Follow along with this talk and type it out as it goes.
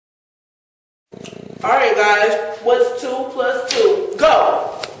Alright guys, what's 2 plus 2?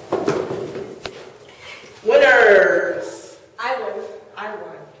 Go! Winners! I won. I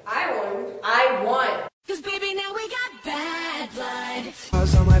won. I won. I won. Cause baby, now we got bad blood. I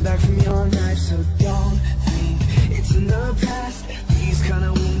was on my back from your night, so don't think it's in the past. These kind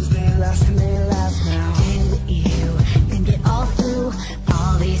of wounds, they last and they last now. Till you think it all through,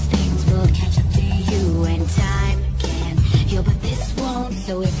 all these things will catch up to you, and time can heal, but this won't.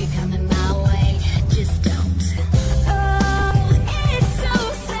 So if you're coming my way, just don't.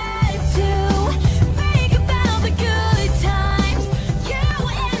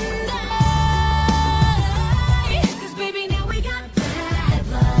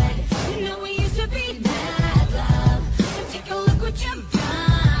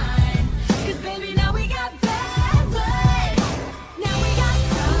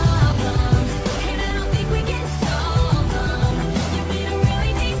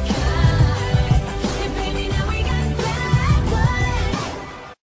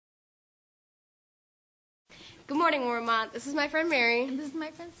 Good morning, Mott. This is my friend Mary. And this is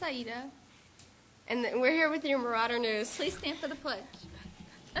my friend Saida. And we're here with your Marauder News. Please stand for the pledge.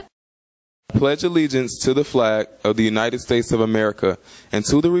 Pledge allegiance to the flag of the United States of America and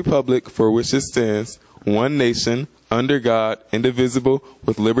to the republic for which it stands, one nation, under God, indivisible,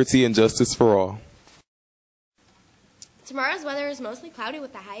 with liberty and justice for all. Tomorrow's weather is mostly cloudy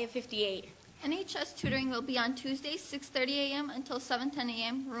with a high of 58. NHS tutoring will be on Tuesday, 6:30 a.m. until 7:10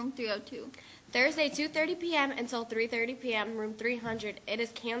 a.m., room 302. Thursday, 2:30 p.m. until 3:30 p.m., room 300. It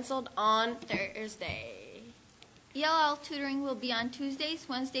is canceled on Thursday. ELL tutoring will be on Tuesdays,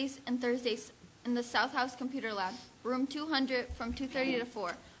 Wednesdays, and Thursdays in the South House Computer Lab, room 200 from 2:30 to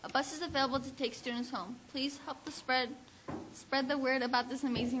 4. A bus is available to take students home. Please help to spread the word about this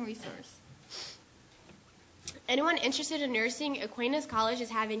amazing resource. Anyone interested in nursing, Aquinas College is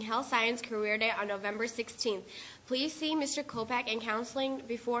having Health Science Career Day on November 16th. Please see Mr. Kopak in counseling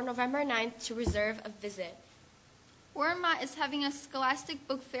before November 9th to reserve a visit. Mott is having a Scholastic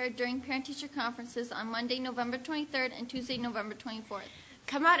Book Fair during parent-teacher conferences on Monday, November 23rd and Tuesday, November 24th.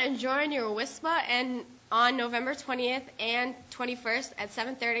 Come out and join your WISPA and on November 20th and 21st at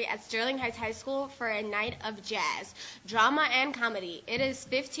 7:30 at Sterling Heights High School for a night of jazz, drama, and comedy. It is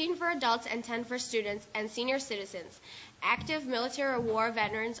 $15 for adults and $10 for students and senior citizens. Active military or war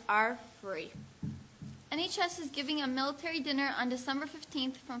veterans are free. NHS is giving a military dinner on December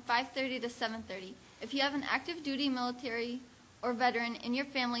 15th from 5:30 to 7:30. If you have an active duty military or veteran in your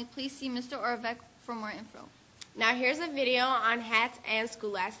family, please see Mr. Orvek for more info. Now here's a video on hats and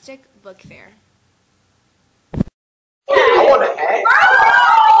Scholastic Book Fair. I want a hat.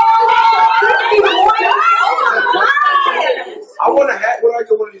 I want a hat. Where do I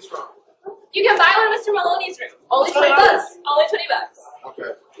get one of these from? You can buy one in Mr. Maloney's room. Only $20. Only $20.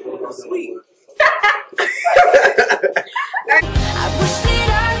 Okay. Sweet. I wish that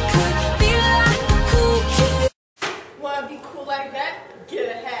I could be like a cool kid. Wanna be cool like that? Get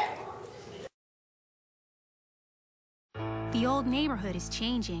a hat. The old neighborhood is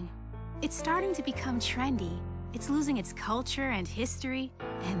changing. It's starting to become trendy. It's losing its culture and history,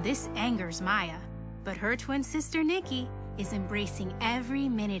 and this angers Maya. But her twin sister, Nikki, is embracing every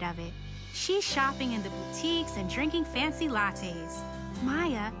minute of it. She's shopping in the boutiques and drinking fancy lattes.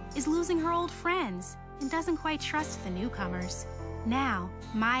 Maya is losing her old friends and doesn't quite trust the newcomers. Now,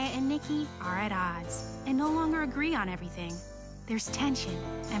 Maya and Nikki are at odds and no longer agree on everything. There's tension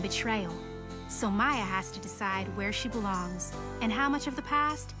and betrayal. So Maya has to decide where she belongs and how much of the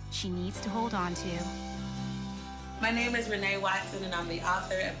past she needs to hold on to. My name is Renee Watson, and I'm the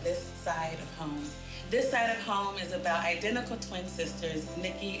author of This Side of Home. This Side of Home is about identical twin sisters,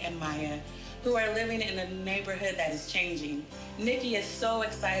 Nikki and Maya, who are living in a neighborhood that is changing. Nikki is so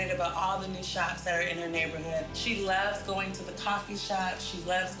excited about all the new shops that are in her neighborhood. She loves going to the coffee shop. She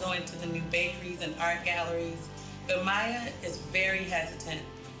loves going to the new bakeries and art galleries. But Maya is very hesitant.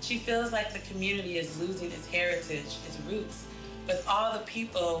 She feels like the community is losing its heritage, its roots. With all the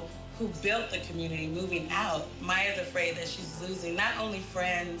people who built the community moving out, Maya's afraid that she's losing not only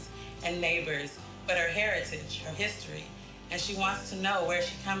friends and neighbors, but her heritage, her history. And she wants to know where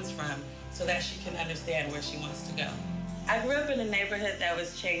she comes from so that she can understand where she wants to go. I grew up in a neighborhood that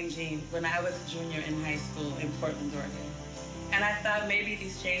was changing when I was a junior in high school in Portland, Oregon. And I thought maybe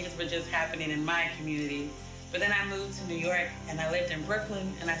these changes were just happening in my community. But then I moved to New York and I lived in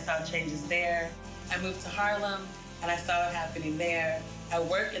Brooklyn and I saw changes there. I moved to Harlem and I saw it happening there. I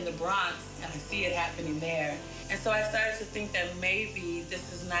work in the Bronx and I see it happening there. And so I started to think that maybe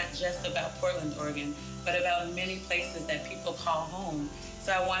this is not just about Portland, Oregon, but about many places that people call home.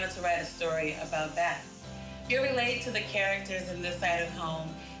 So I wanted to write a story about that. You'll relate to the characters in this side of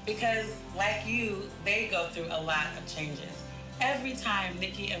home because, like you, they go through a lot of changes. Every time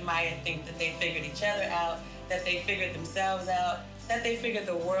Nikki and Maya think that they figured each other out, that they figured themselves out, that they figured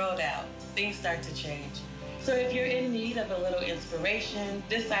the world out, things start to change. So if you're in need of a little inspiration,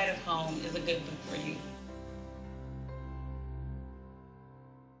 this side of home is a good book for you.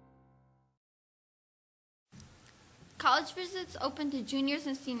 College visits open to juniors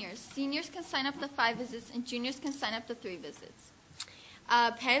and seniors. Seniors can sign up to 5 visits and juniors can sign up to 3 visits.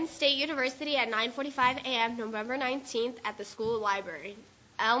 Penn State University at 9:45 a.m. November 19th at the school library.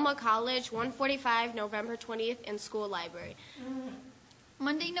 Alma College, 1:45 November 20th in school library.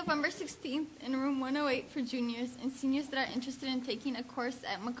 Monday, November 16th in room 108 for juniors and seniors that are interested in taking a course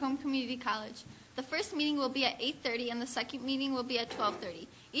at Macomb Community College. The first meeting will be at 8:30 and the second meeting will be at 12:30.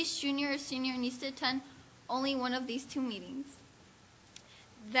 Each junior or senior needs to attend only one of these 2 meetings.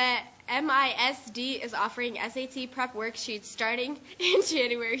 The MISD is offering SAT prep worksheets starting in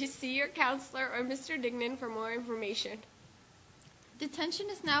January. See your counselor or Mr. Dignan for more information. Detention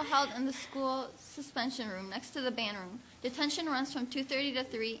is now held in the school suspension room next to the band room. Detention runs from 2:30 to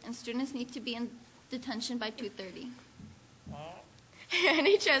 3 and students need to be in detention by 2:30.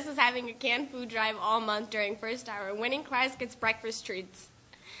 NHS is having a canned food drive all month during first hour. Winning prize gets breakfast treats.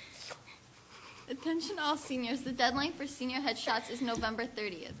 Attention all seniors, the deadline for senior headshots is November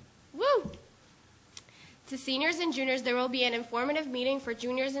 30th. Woo! To seniors and juniors, there will be an informative meeting for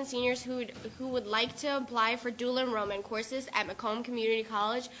juniors and seniors who would like to apply for dual enrollment courses at Macomb Community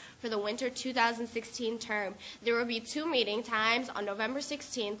College for the winter 2016 term. There will be 2 meeting times on November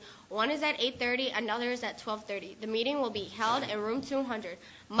 16th. One is at 8:30, another is at 12:30. The meeting will be held in room 200.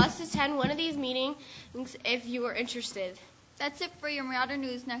 Must attend one of these meetings if you are interested. That's it for your Marauder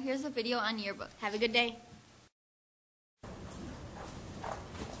News. Now here's a video on yearbook. Have a good day.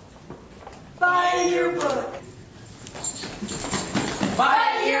 Buy a yearbook. Buy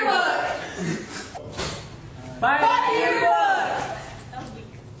a yearbook. Buy a yearbook.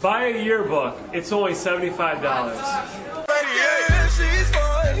 Buy a yearbook. It's only $75.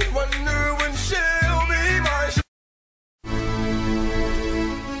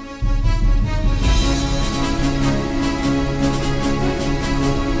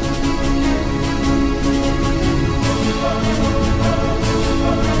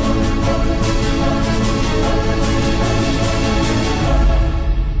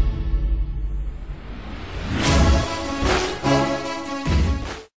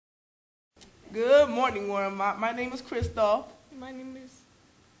 Good morning, Warren. My name is Christoph. My name is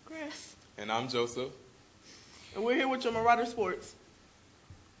Chris. And I'm Joseph. And we're here with your Marauder Sports.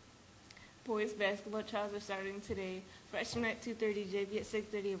 Boys basketball trials are starting today. Freshman at 2:30, JV at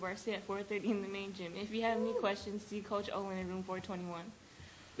 6:30, varsity at 4:30 in the main gym. If you have any questions, see Coach Olin in room 421.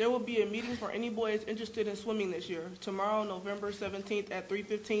 There will be a meeting for any boys interested in swimming this year, tomorrow, November 17th at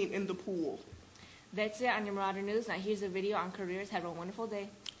 3:15 in the pool. That's it on your Marauder News. Now here's a video on careers. Have a wonderful day.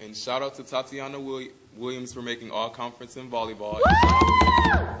 And shout out to Tatiana Williams for making all conference in volleyball.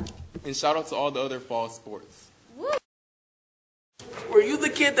 And shout out to all the other fall sports. Were you the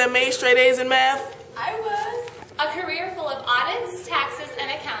kid that made straight A's in math? I was. A career full of audits, taxes,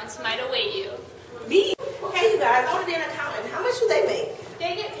 and accounts might await you. Me? Okay, you guys, I want to be an accountant. How much do they make?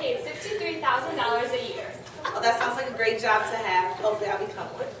 They get paid $63,000 a year. Oh, that sounds like a great job to have. Hopefully I'll become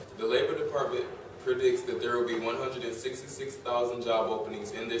one. The Labor Department predicts that there will be 166,000 job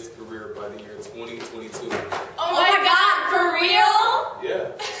openings in this career by the year 2022. Oh my God, for real?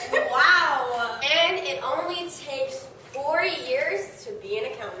 Yeah. Wow. And it only takes 4 years to be an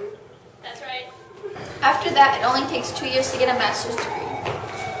accountant. That's right. After that, it only takes 2 years to get a master's degree.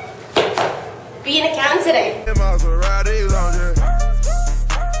 Be an accountant today. Blase,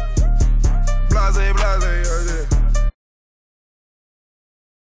 blase,